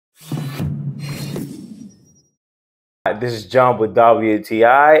This is John with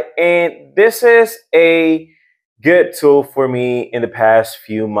WTI, and this is a good tool for me in the past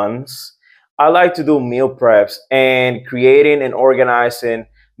few months. I like to do meal preps and creating and organizing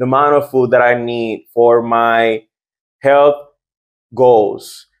the amount of food that I need for my health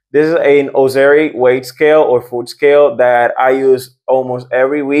goals. This is an Ozeri weight scale or food scale that I use almost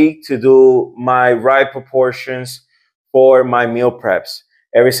every week to do my right proportions for my meal preps.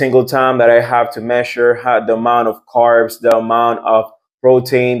 Every single time that I have to measure the amount of carbs, the amount of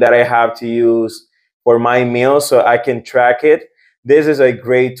protein that I have to use for my meal so I can track it, this is a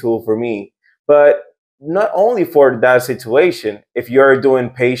great tool for me. But not only for that situation, if you're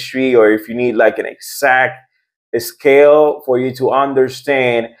doing pastry or if you need like an exact scale for you to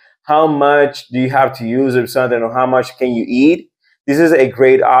understand how much do you have to use of something or how much can you eat, this is a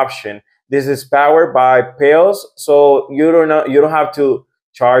great option. This is powered by pills, so you don't have to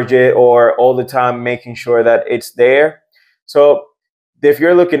charge it or all the time making sure that it's there. So if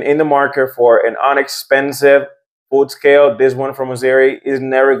you're looking in the market for an inexpensive food scale, this one from Ozeri is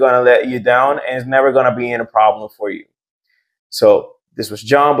never going to let you down and it's never going to be in a problem for you. So this was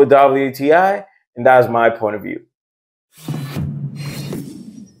John with WTI, and that's my point of view.